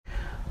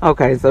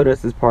Okay, so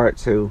this is part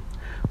two.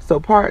 So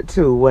part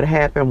two, what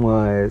happened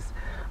was,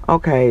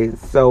 okay,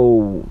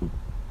 so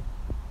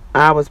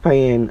I was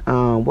paying,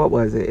 what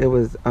was it? It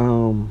was,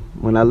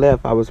 when I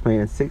left, I was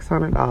paying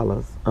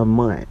 $600 a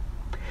month,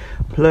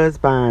 plus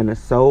buying the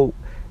soap,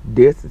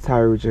 dish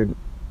detergent,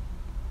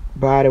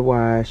 body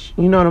wash,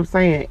 you know what I'm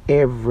saying?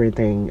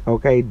 Everything,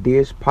 okay?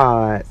 Dish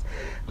pods,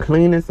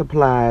 cleaning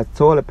supplies,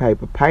 toilet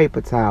paper,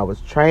 paper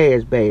towels,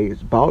 trash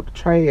bags, bought the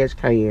trash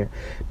can,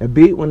 the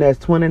big one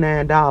that's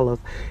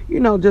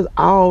 $29, just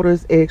all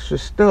this extra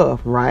stuff,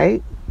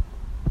 right?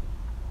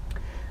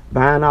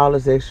 Buying all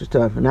this extra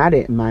stuff, and I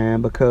didn't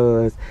mind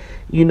because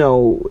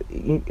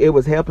it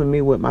was helping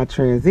me with my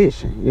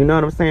transition, you know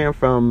what I'm saying,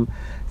 from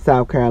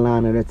South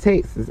Carolina to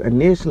Texas.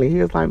 Initially he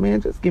was like,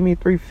 man, just give me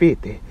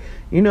 350,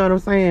 you know what I'm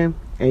saying,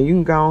 and you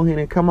can go on here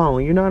and come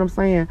on, you know what I'm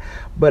saying.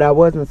 But I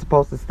wasn't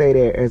supposed to stay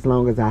there as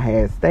long as I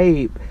had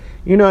stayed,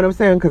 you know what I'm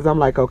saying, because I'm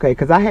like, okay,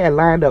 because I had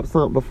lined up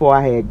something before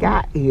I had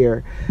got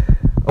here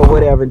or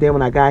whatever. And then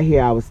when I got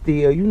here, I was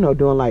still,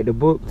 doing like the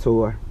book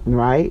tour,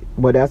 right?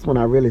 Well, that's when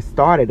I really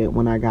started it,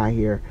 when I got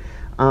here,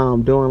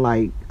 doing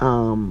like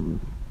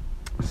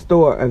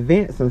store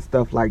events and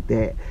stuff like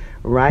that,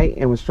 right?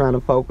 And was trying to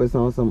focus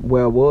on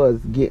was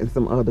getting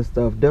some other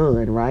stuff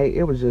done, right?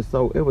 It was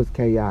it was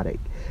chaotic,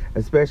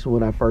 especially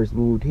when I first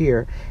moved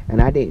here,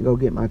 and I didn't go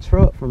get my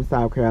truck from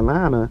South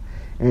Carolina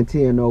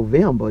until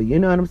November, you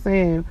know what I'm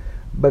saying?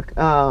 But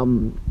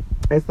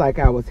it's like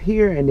I was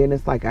here, and then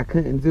it's like I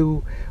couldn't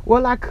do,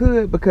 well, I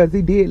could, because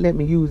he did let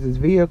me use his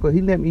vehicle.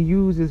 He let me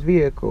use his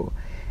vehicle.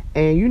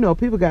 And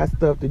people got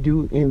stuff to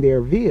do in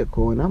their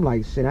vehicle, and I'm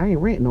like, shit, I ain't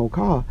renting no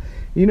car.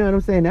 You know what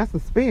I'm saying? That's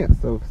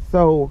expensive.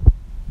 So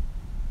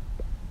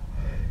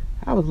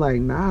I was like,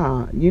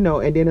 nah,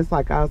 and then it's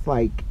like I was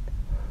like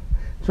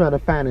trying to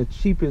find the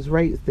cheapest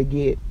rates to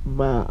get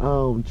my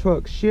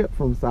truck shipped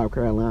from South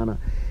Carolina.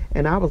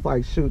 And I was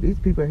like, shoot, these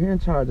people here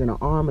charging an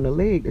arm and a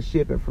leg to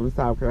ship it from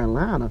South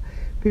Carolina.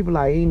 People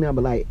like ain't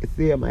number like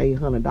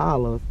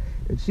 $700-800.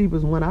 The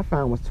cheapest one I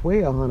found was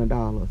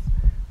 $1,200,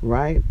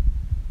 right?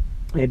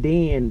 And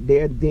then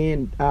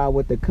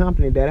with the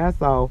company that I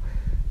saw,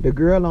 the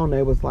girl on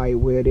there was like,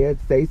 well, they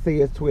say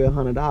it's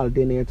 $1,200.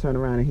 Then they'll turn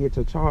around and hit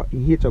your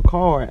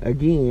card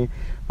again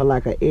for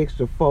like an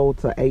extra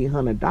 $400 to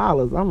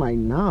 $800. I'm like,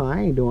 nah,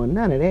 I ain't doing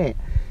none of that.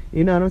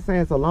 You know what I'm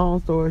saying? So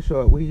long story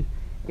short, we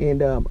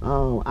end up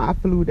I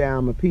flew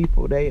down my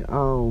people. They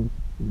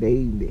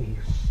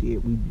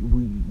shit,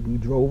 we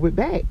drove it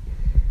back.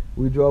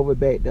 We drove it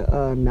back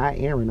to not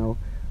Arano,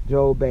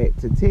 drove back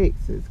to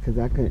Texas, because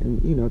I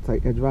couldn't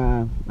take a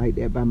drive like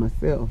that by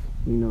myself,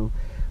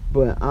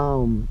 but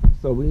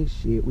so we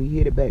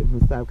hit it back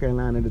from South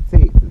Carolina to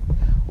Texas.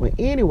 Well,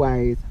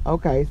 anyways,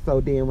 okay, so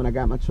then when I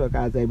got my truck,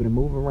 I was able to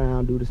move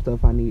around, do the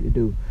stuff I need to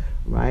do,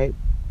 right?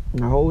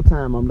 And the whole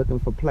time I'm looking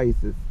for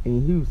places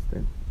in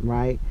Houston,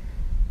 right?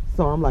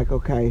 So I'm like,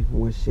 okay,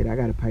 well, shit, I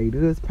gotta pay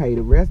this, pay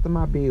the rest of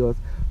my bills,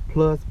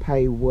 plus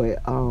pay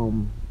what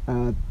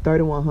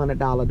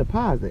 $3,100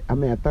 deposit. I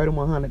mean,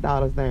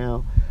 $3,100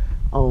 down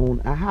on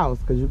a house,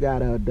 because you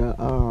got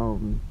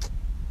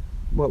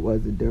what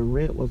was it? The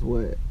rent was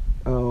what?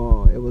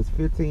 It was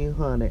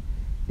 $1,500.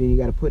 Then you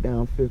got to put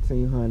down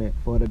 $1,500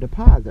 for the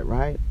deposit,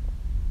 right?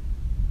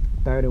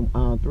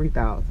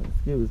 3,000.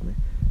 Excuse me,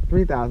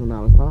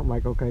 $3,000. So I'm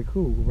like, okay,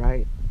 cool,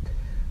 right?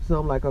 So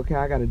I'm like, okay,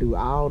 I got to do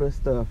all this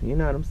stuff. You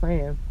know what I'm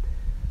saying?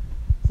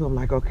 So I'm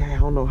like, okay, I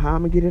don't know how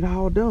I'm gonna get it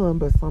all done,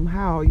 but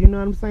somehow, you know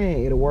what I'm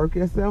saying, it'll work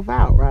itself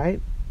out,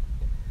 right?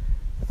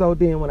 So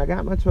then when I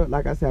got my truck,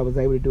 like I said, I was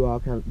able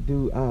to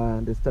do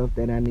the stuff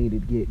that I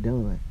needed to get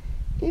done.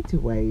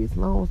 Anyways,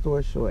 long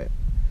story short,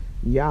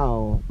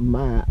 y'all,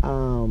 my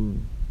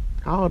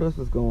all this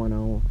was going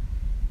on,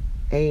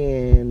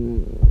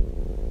 and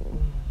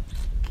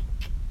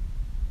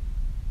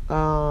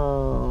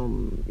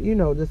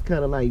just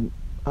kind of like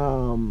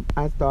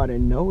I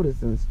started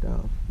noticing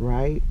stuff,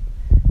 right?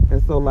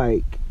 And so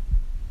like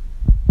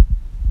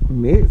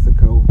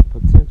Mexico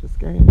potential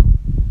scam.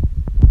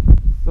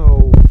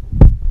 So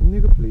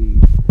nigga,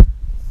 please.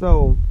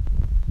 So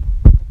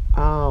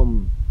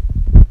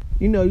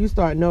you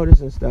start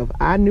noticing stuff.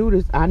 I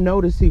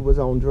noticed he was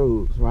on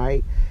drugs,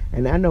 right?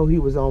 And I know he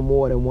was on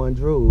more than one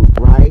drug,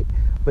 right?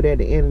 But at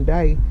the end of the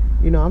day,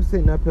 I'm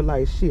sitting up here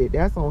like, shit,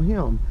 that's on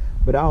him.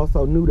 But I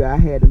also knew that I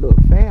had to look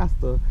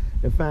faster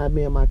to find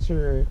me and my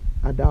children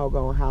a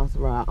doggone house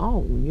of our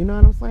own. You know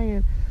what I'm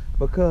saying?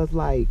 Because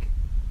like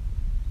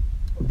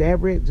that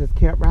rent just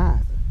kept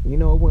rising. It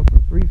went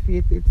from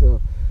 350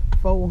 to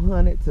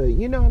 400 to,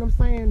 you know what I'm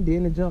saying?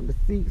 Then it jumped to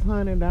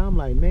 600. I'm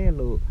like, man,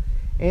 look.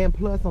 And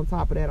plus on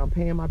top of that, I'm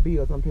paying my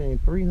bills. I'm paying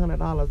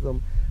 $300 a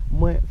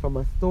month for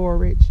my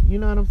storage. You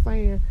know what I'm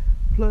saying?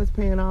 Plus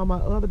paying all my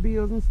other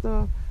bills and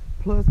stuff.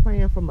 Plus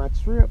paying for my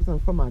trips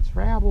and for my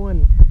travel.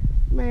 And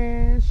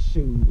man,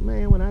 shoot,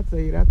 man, when I tell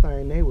you that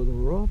thing, that was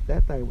rough.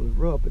 That thing was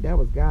rough, but that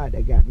was God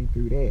that got me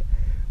through that.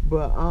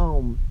 But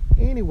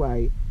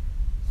anyway,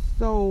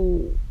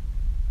 so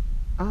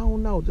I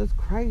don't know, just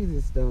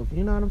crazy stuff.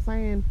 You know what I'm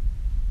saying?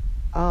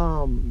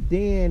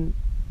 Then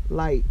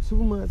like 2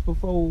 months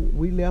before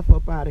we left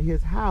up out of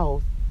his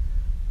house,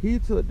 he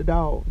took the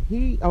dog.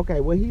 He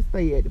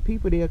stayed. The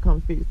people there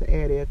come fix the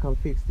air, they'll come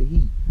fix the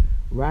heat.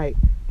 Right?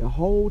 The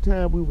whole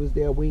time we was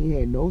there, we ain't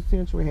had no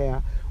central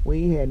air,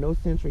 we ain't had no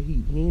central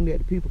heat. He ain't let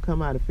the people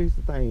come out and fix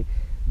the thing.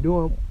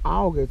 During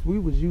August, we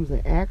was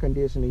using air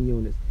conditioning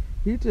units.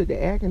 He took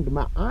the air conditioning.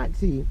 My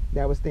auntie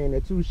that was staying there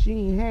too, she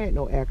ain't had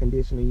no air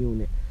conditioning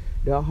unit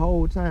the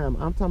whole time.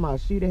 I'm talking about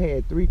she'd have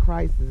had 3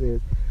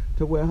 crises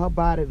to where her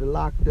body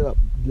locked up,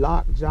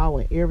 locked jaw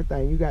and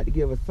everything. You got to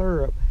give her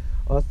syrup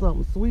or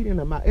something sweet in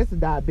her mouth. It's a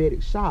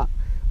diabetic shock.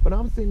 But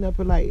I'm sitting up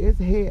here like, it's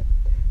head.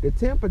 The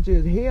temperature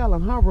is hell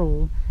in her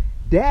room.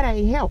 That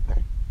ain't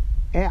helping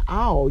at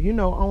all.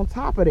 On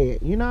top of that,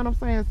 you know what I'm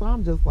saying? So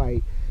I'm just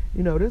like,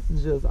 this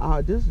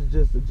is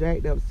just a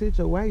jacked up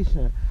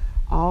situation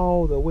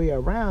all the way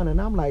around.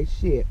 And I'm like,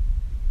 shit,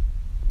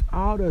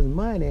 all this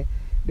money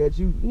that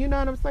you know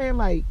what I'm saying?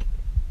 Like,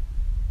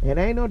 it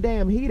ain't no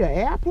damn heater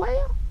air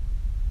player.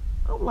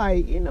 I'm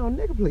like,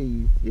 nigga,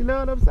 please. You know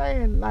what I'm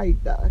saying? Like,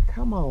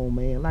 come on,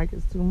 man. Like,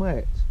 it's too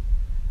much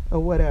or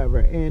whatever.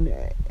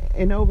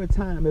 And over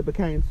time, it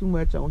became too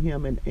much on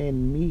him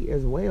and me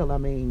as well. I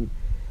mean,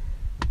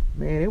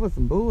 man, it was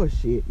some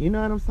bullshit. You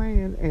know what I'm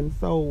saying? And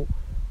so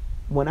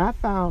when I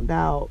found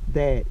out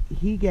that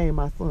he gave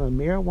my son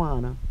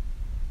marijuana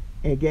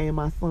and gave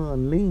my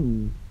son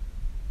lean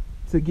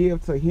to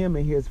give to him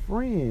and his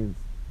friends,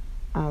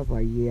 I was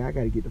like, yeah, I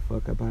got to get the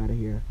fuck up out of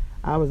here.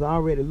 I was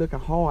already looking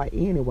hard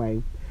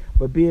anyway,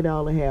 but being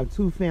able to have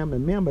 2 family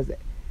members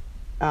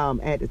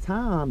at the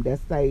time that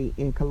stayed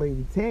in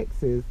Killeen,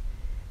 Texas,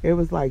 it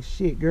was like,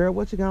 shit, girl,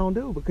 what you gonna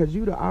do? Because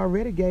you'd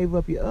already gave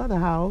up your other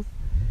house,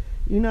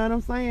 you know what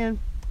I'm saying,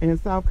 in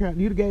South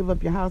Carolina. You'd gave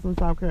up your house in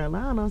South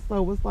Carolina,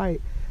 so it's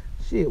like,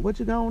 shit, what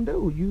you gonna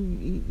do?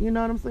 You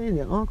know what I'm saying?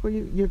 Your uncle,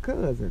 your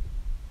cousin.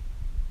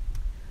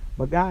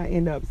 But God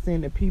ended up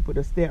sending people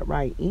to step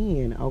right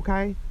in,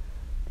 okay?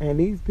 And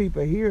these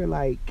people here,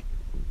 like,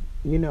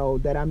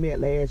 that I met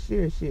last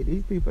year, shit,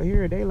 these people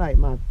here, they like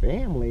my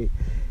family.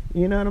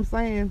 You know what I'm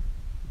saying?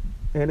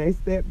 And they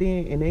stepped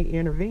in and they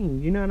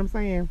intervened. You know what I'm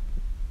saying?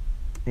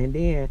 And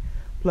then,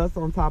 plus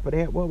on top of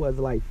that, what was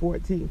it, like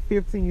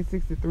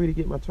 $15.63 to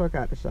get my truck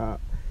out the shop.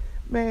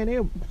 Man,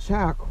 it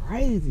child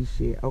crazy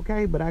shit,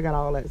 okay? But I got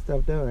all that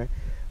stuff done.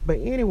 But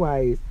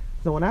anyways,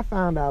 so when I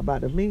found out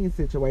about the lien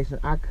situation,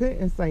 I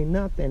couldn't say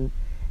nothing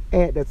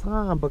at the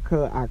time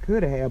because I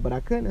could have, but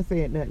I couldn't have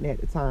said nothing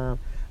at the time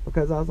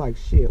because I was like,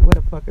 shit, where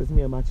the fuck is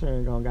me and my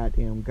children gonna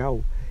goddamn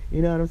go?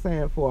 You know what I'm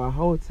saying? For a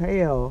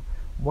hotel,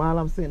 while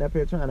I'm sitting up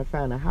here trying to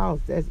find a house,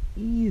 that's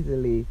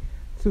easily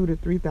 $2,000 to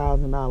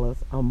 $3,000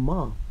 a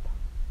month.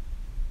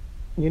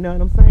 You know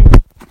what I'm saying?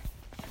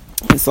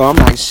 And so I'm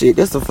like, shit,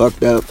 this a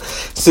fucked up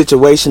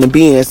situation to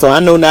be in. So I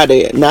know not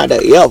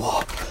to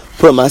ever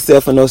put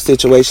myself in no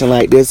situation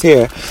like this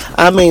here.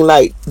 I mean,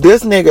 like,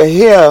 this nigga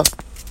here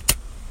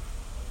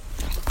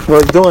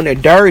was doing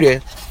it dirty.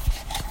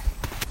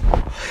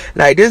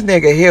 Like, this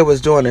nigga here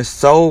was doing it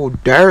so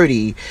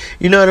dirty.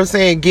 You know what I'm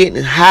saying?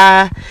 Getting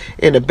high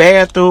in the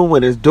bathroom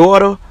with his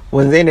daughter,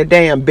 was in the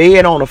damn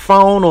bed on the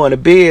phone or in the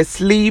bed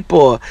sleep,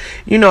 or,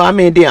 then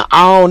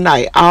all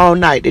night,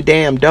 the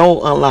damn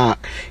door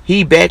unlocked.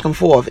 He back and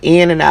forth,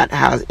 in and out the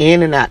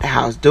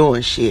house,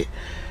 doing shit.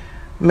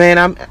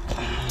 Man,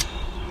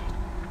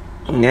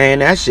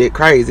 that shit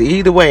crazy.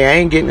 Either way, I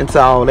ain't getting into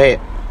all that.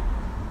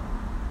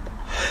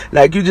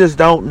 Like, you just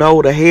don't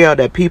know the hell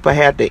that people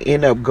have to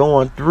end up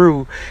going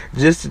through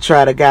just to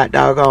try to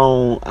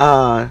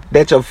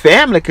that your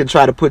family can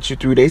try to put you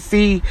through. They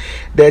see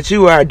that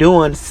you are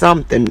doing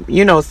something,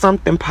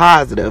 something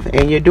positive,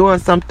 and you're doing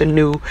something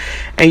new,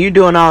 and you're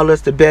doing all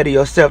this to better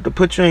yourself, to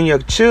put you and your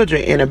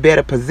children in a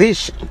better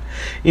position.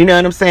 You know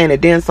what I'm saying?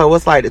 And then so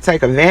it's like to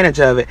take advantage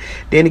of it.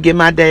 Then to get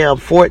my damn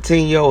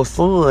 14-year-old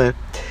son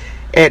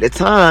at the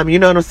time, you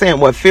know what I'm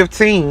saying?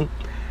 15.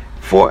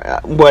 He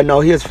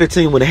was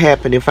 15 when it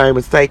happened, if I ain't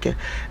mistaken.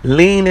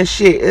 Lean and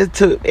shit. It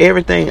took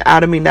everything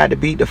out of me not to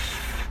beat the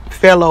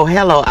fellow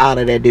hello out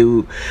of that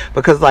dude.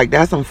 Because, like,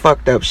 that's some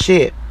fucked up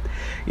shit.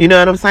 You know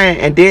what I'm saying?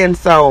 And then,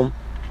 so,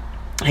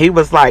 he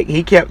was like,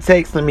 he kept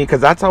texting me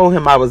because I told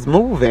him I was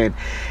moving.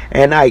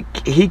 And,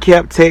 like, he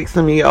kept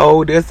texting me,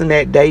 oh, this and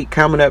that date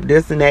coming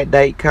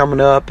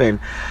up, and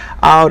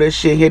all this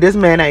shit here. This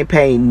man ain't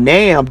paying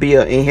damn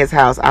bill in his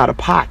house out of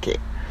pocket.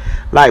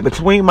 Like,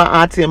 between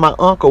my auntie and my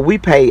uncle, we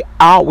paid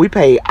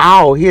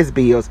all his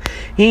bills.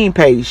 He ain't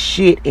paid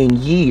shit in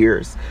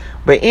years.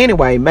 But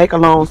anyway, make a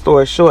long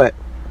story short,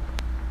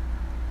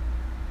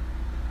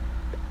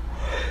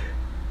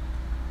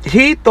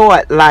 he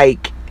thought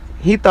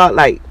he put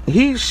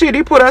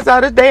us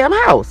out of his damn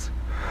house.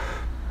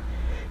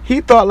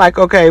 He thought like,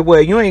 okay,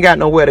 well, you ain't got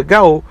nowhere to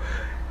go,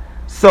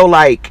 So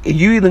like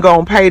you either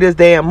gonna pay this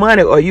damn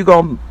money or you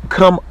gonna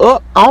come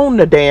up on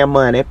the damn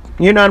money.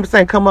 You know what I'm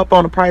saying? Come up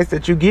on the price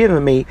that you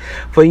giving me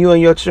for you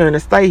and your children to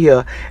stay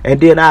here, and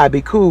then I'll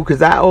be cool.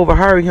 Cause I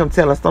overheard him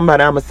telling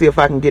somebody I'm gonna see if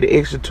I can get an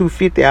extra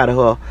 $250 out of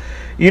her.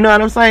 You know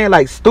what I'm saying?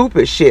 Like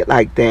stupid shit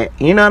like that.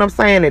 You know what I'm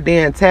saying? And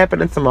then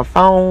tapping into my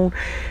phone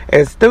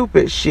and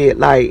stupid shit.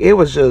 Like it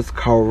was just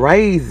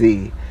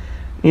crazy.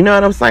 You know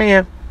what I'm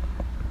saying?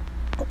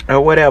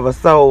 Or whatever.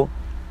 So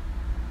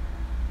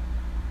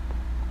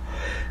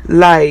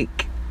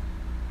like,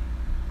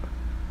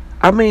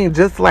 I mean,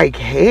 just like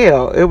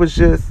hell, it was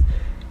just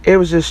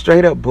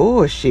straight up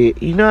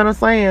bullshit. You know what I'm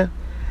saying?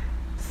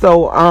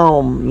 So,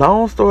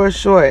 long story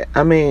short,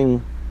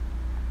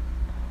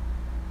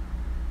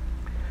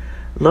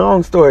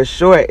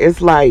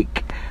 it's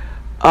like,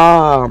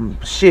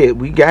 shit,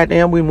 we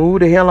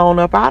moved the hell on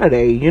up out of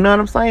there. You know what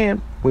I'm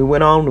saying? We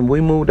went on and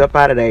we moved up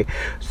out of there.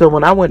 So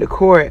when I went to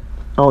court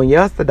on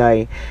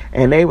yesterday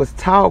and they was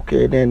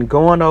talking and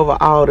going over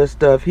all this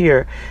stuff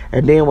here,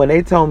 and then when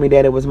they told me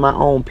that it was my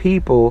own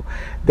people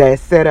that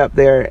sat up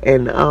there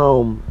and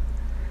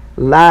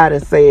lied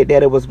and said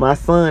that it was my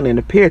son in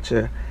the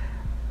picture,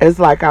 it's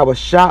like I was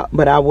shocked,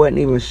 but I wasn't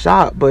even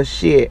shocked. But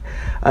shit,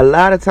 a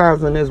lot of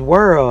times in this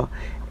world,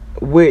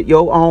 with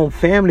your own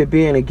family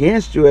being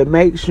against you, it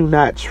makes you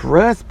not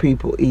trust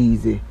people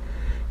easy.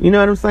 You know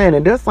what I'm saying?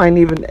 And this ain't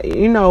even,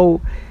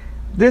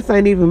 this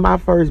ain't even my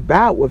first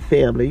bout with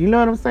family. You know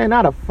what I'm saying?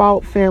 I done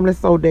fought family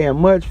so damn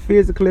much,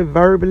 physically,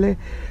 verbally,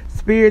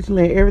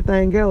 spiritually, and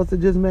everything else.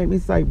 It just made me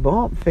say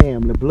bump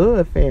family,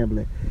 blood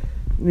family.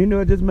 You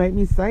know, it just made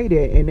me say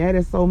that. And that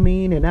is so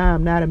mean, and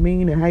I'm not a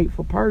mean and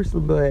hateful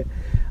person, but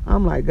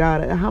I'm like,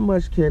 God, how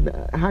much can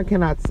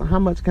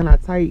I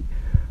take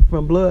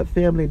from blood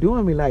family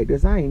doing me like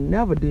this? I ain't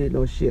never did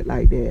no shit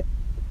like that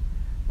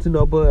to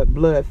no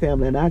blood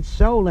family, and I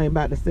sure ain't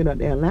about to sit up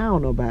there and lie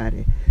on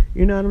nobody.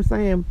 You know what I'm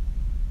saying?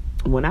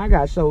 When I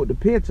got showed the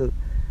picture,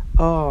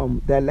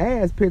 that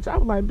last picture, I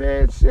was like,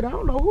 man, shit, I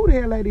don't know who the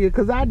hell that is,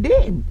 because I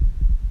didn't.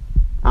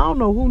 I don't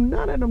know who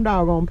none of them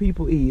doggone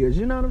people is.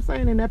 You know what I'm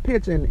saying? In that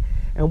picture,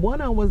 and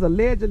one of them was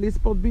allegedly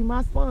supposed to be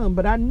my son,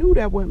 but I knew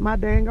that wasn't my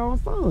dang on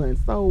son.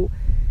 So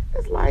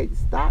it's like,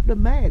 stop the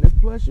madness.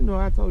 Plus,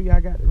 I told you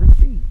I got the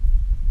receipt.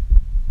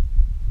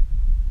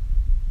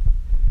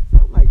 So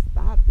I'm like,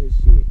 stop this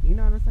shit. You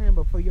know what I'm saying?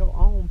 But for your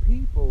own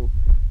people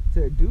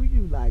to do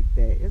you like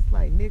that, it's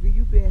like, nigga,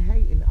 you been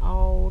hating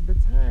all the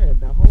time,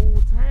 the whole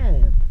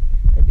time.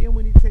 And then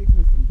when he takes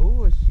me some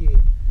bullshit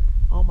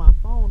on my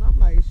phone, I'm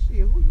like, shit,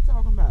 who you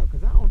talking about?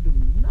 Because I don't do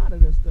none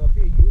of this stuff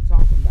here you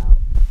talking about.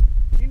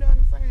 You know what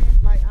I'm saying?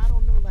 Like, I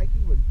don't know, like he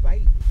was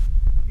baiting.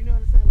 You know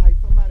what I'm saying? Like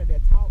somebody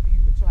that talked to you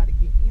to try to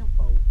get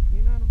info.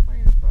 You know what I'm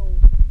saying? So,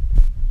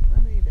 I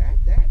mean,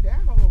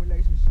 that whole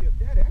relationship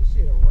there, that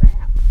shit a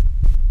wrap.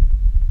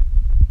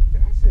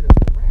 That shit is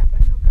a wrap.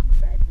 Ain't no coming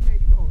back from that.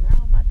 You gonna lie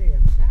on my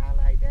damn child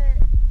like that?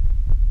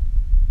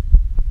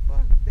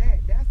 Fuck that.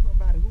 That's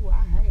somebody who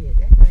I had.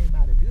 That came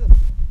out of this.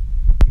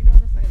 You know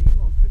what I'm saying? You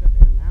gonna sit up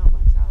there and lie on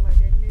my child like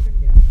that, nigga?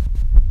 Never.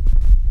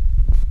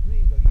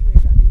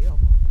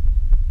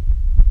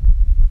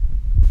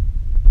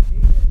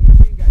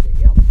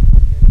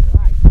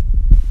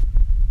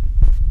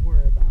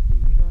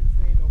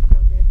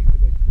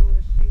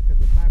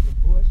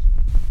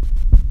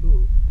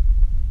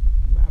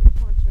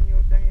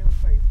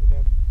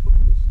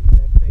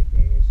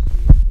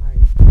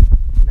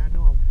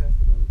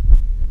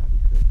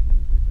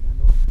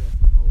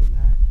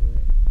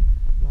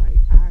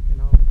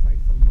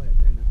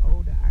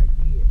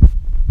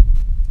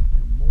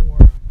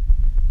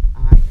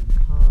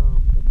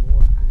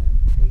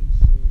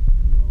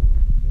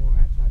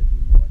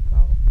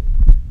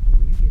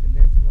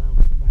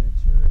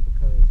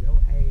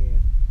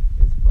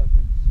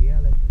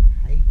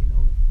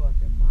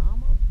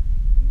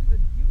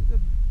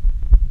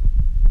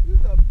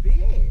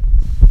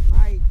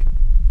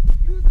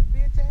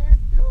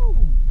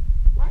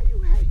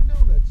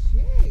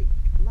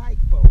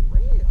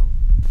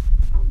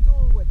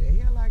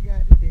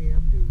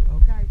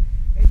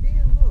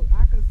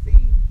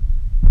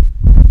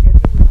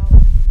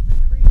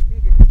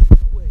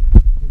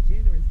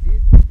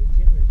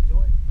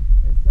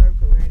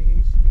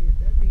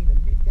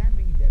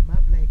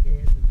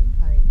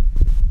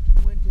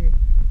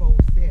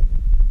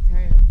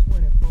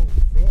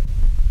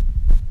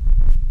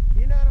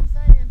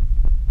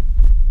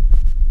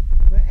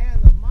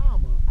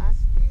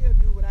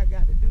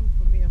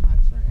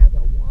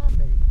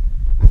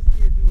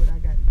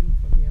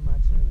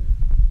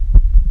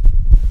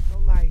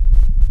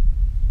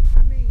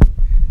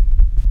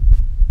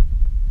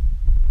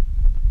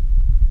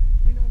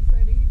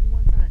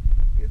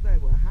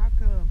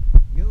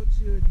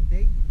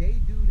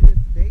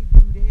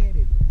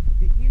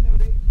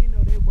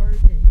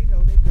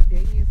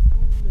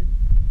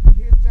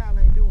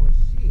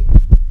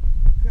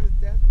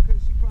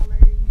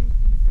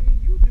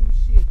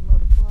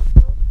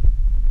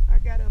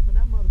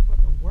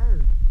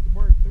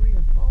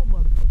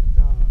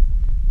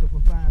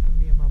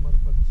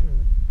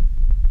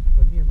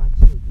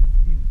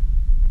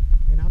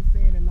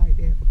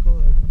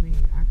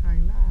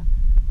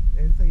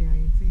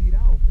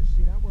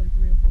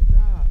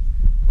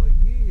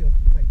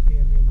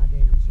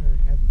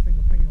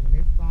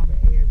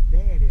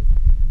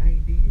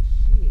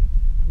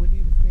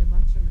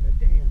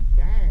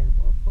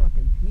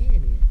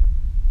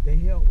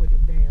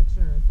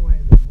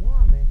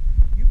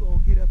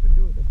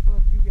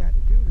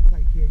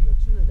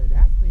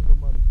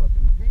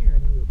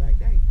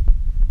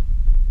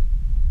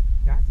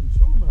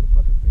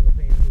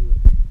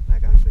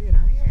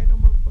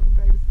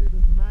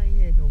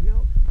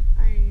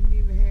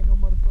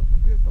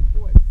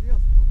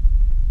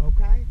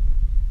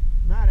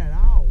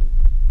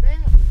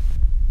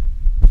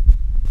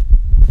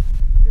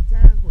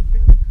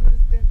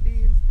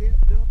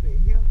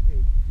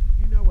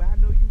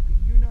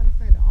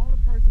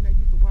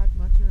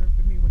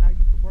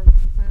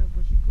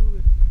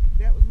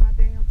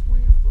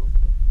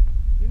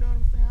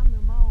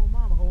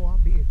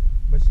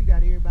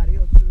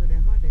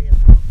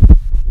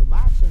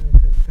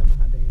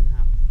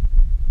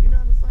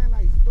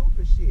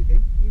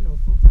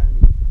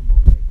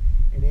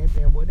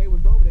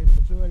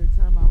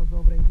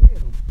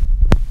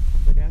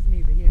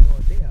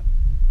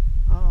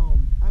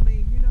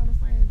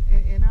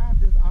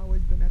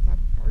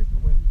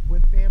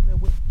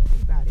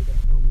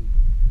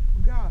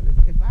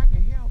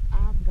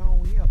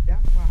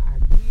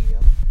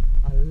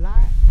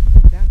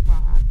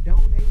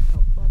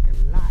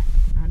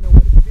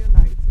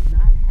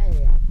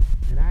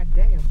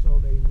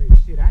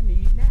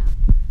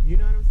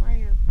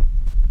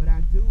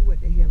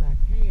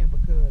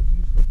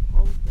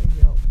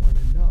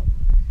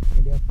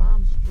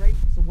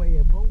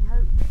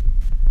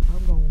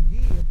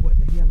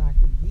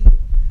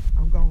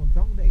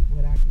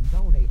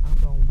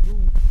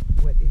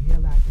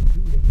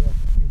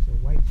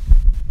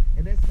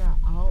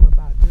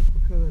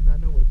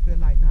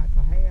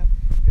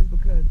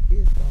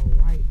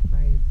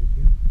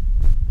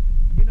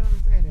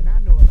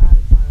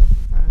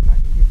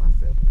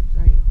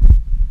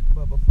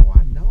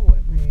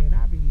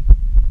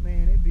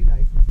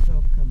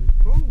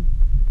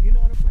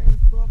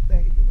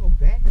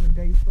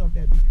 ain't stuff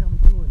that be coming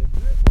through in a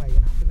good way.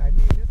 And I be like,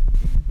 man,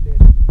 these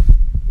blessings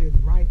is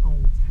right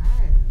on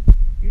time.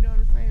 You know what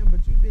I'm saying?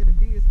 But you did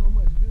so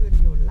much good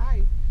in your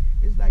life.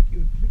 It's like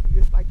you're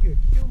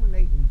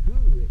accumulating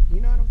good.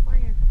 You know what I'm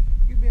saying?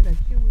 You've been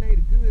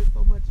accumulating good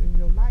so much in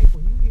your life.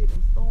 When you hit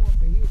them storms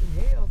and hit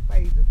them hell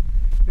stages,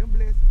 them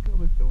blessings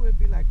coming through, it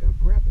be like a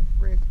breath of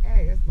fresh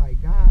air. It's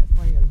like God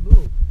saying,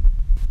 look,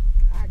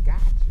 I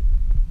got you.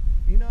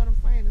 You know what I'm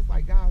saying? It's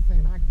like God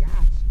saying, I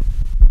got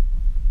you.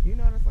 You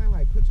know what I'm saying?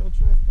 Like, put your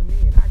trust in me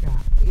and I got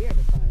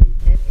everything.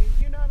 And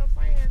you know what I'm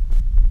saying?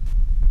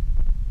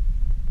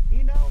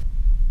 You know?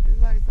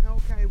 It's like saying,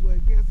 okay, well,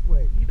 guess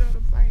what? You know what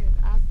I'm saying?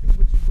 I see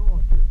what you're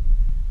going through.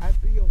 I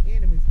see your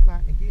enemies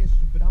plotting against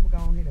you, but I'm going to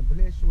go ahead and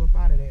bless you up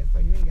out of that so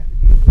you ain't got to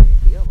deal with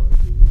that ever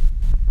again.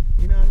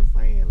 You know what I'm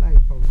saying?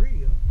 Like, for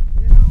real.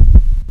 You know?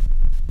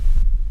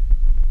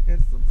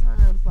 And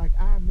sometimes, like,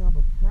 I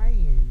remember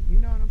praying. You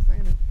know what I'm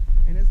saying?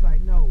 And it's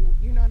like, no.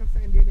 You know what I'm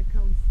saying? Then it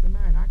comes to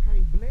mind. I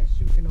can't bless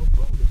you in no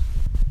foolishness.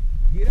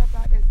 Get up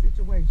out that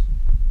situation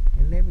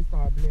and let me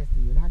start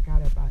blessing you. And I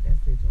got up out that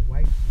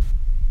situation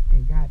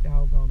and got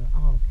doggone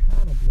all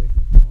kind of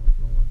blessings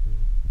flowing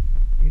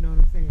through. You know what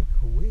I'm saying?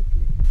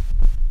 Quickly.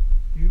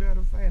 You know what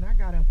I'm saying? I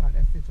got up out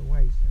that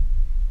situation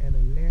and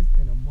in less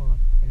than a month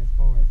as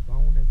far as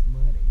bonus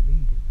money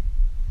legally.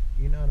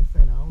 You know what I'm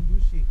saying? I don't do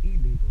shit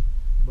illegal.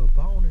 But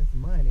bonus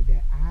money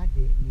that I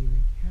didn't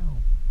even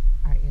count,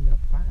 I end up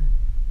finding.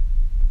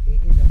 It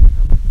ended up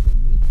coming to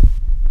me.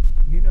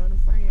 You know what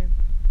I'm saying?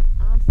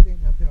 I'm sitting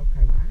up here,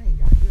 okay, well, I ain't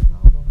got this. I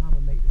don't know how I'm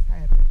going to make this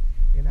happen.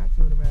 And I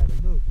turned around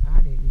and looked.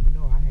 I didn't even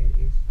know I had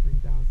extra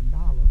 $3,000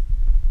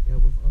 that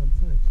was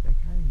untouched. That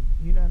came,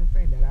 you know what I'm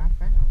saying, that I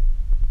found.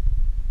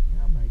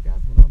 And I'm like, that's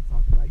what I'm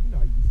talking about. You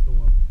know you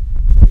storing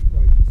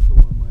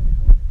money,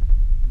 honey.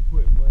 You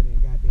put money in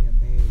goddamn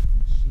bags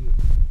and shit.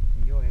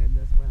 And your ass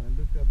mess around and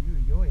look up you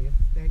and your ass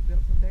stacked up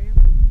some damn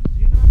leaves.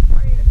 You know what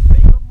I'm saying?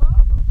 Single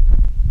mother.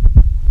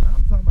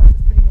 I'm talking about the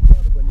single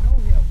mother with no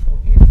help. So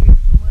any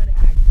extra money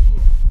I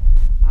get,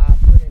 I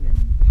put it in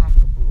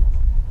pocketbooks.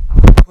 I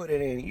put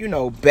it in,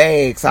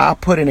 bags. I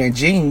put it in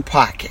jean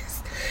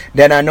pockets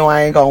that I know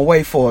I ain't gonna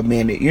wait for a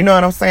minute. You know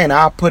what I'm saying?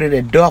 I'll put it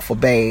in duffel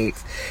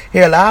bags.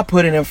 Hell, I'll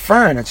put it in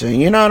furniture.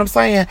 You know what I'm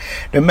saying?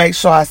 To make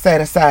sure I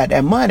set aside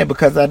that money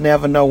because I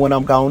never know when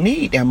I'm gonna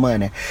need that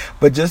money.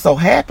 But just so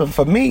happen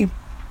for me,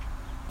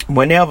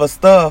 whenever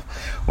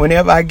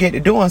I get to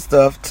doing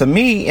stuff, to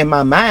me, in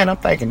my mind, I'm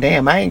thinking,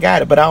 damn, I ain't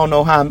got it, but I don't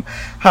know how I'm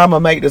gonna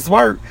make this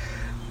work.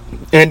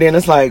 And then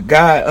it's like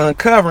God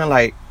uncovering,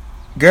 like,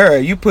 girl,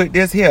 you put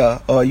this here,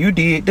 or you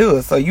did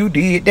this, or you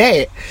did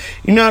that.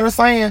 You know what I'm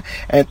saying?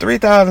 And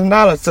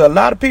 $3,000 to a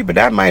lot of people,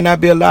 that might not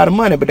be a lot of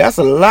money, but that's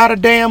a lot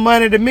of damn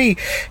money to me.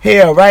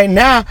 Hell, right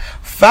now,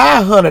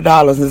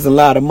 $500 is a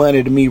lot of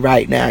money to me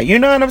right now. You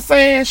know what I'm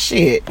saying?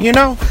 Shit, and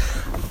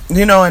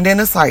then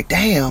it's like,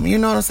 damn, you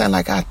know what I'm saying?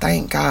 Like, I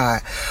thank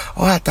God.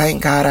 Oh, I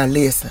thank God I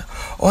listened.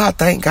 Oh, I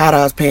thank God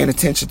I was paying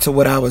attention to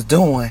what I was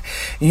doing.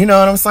 You know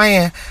what I'm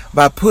saying?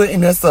 By putting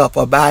this up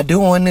or by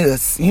doing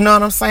this. You know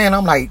what I'm saying?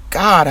 I'm like,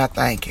 God, I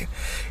thank you.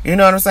 You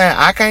know what I'm saying?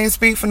 I can't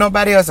speak for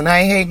nobody else and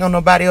I ain't hating on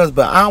nobody else,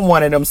 but I'm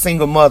one of them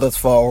single mothers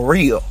for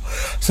real.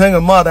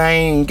 Single mother, I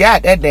ain't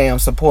got that damn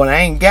support.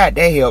 I ain't got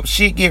that help.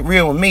 Shit get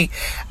real with me.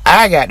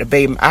 I got to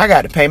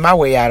pay my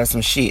way out of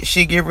some shit.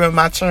 Shit get real with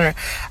my turn.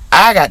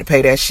 I got to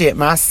pay that shit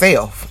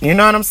myself. You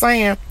know what I'm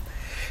saying?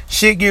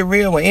 Shit get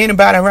real with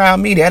anybody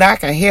around me that I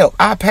can help.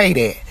 I pay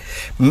that.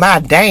 My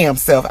damn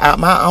self out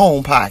my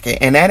own pocket.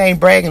 And that ain't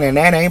bragging and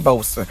that ain't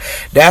boasting.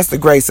 That's the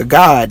grace of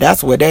God.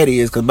 That's what that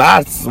is. Because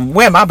I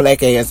swear my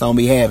black ass don't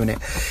be having it.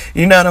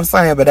 You know what I'm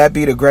saying? But that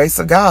be the grace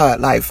of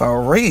God. Like,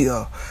 for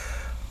real.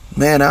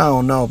 Man, I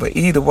don't know. But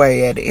either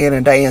way, at the end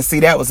of the day, and see,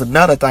 that was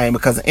another thing.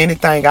 Because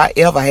anything I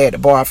ever had to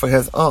borrow for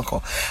his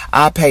uncle,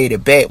 I paid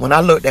it back. When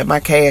I looked at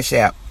my Cash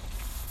App,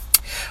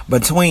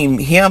 between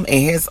my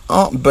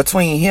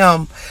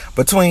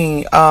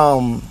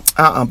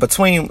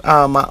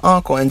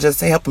uncle and just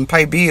helping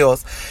pay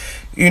bills,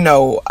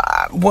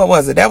 what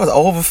was it? That was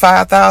over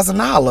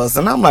 $5,000.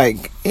 And I'm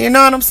like, you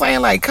know what I'm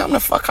saying? Like, come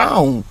the fuck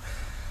on.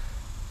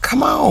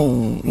 Come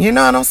on. You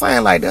know what I'm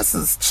saying? Like, this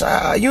is,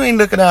 child, you ain't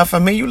looking out for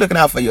me. You looking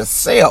out for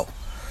yourself.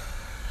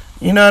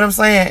 You know what I'm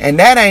saying? And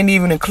that ain't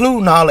even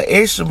including all the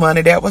extra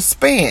money that was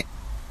spent.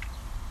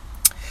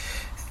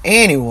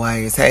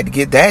 Anyways, had to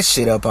get that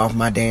shit up off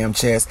my damn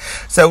chest.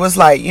 So it's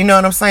like, you know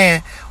what I'm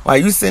saying? While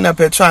you sitting up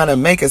here trying to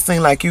make it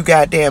seem like you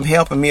goddamn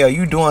helping me or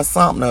you doing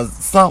something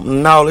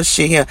and all this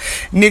shit here.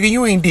 Nigga,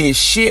 you ain't did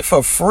shit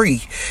for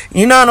free.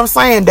 You know what I'm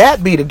saying?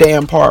 That be the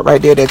damn part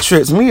right there that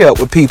trips me up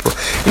with people.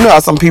 You know how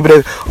some people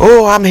that,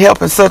 oh, I'm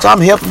helping,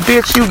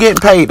 bitch, you getting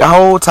paid the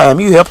whole time.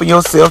 You helping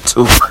yourself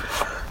too.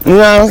 You know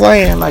what I'm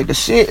saying? Like, the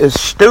shit is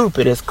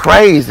stupid. It's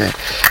crazy.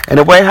 And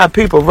the way how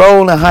people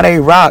roll and how they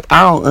rock,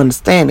 I don't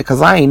understand it.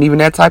 Because I ain't even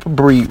that type of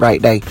breed right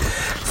there.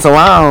 So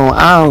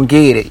I don't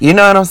get it. You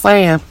know what I'm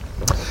saying?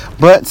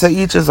 But to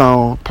each his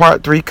own.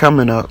 Part 3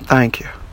 coming up. Thank you.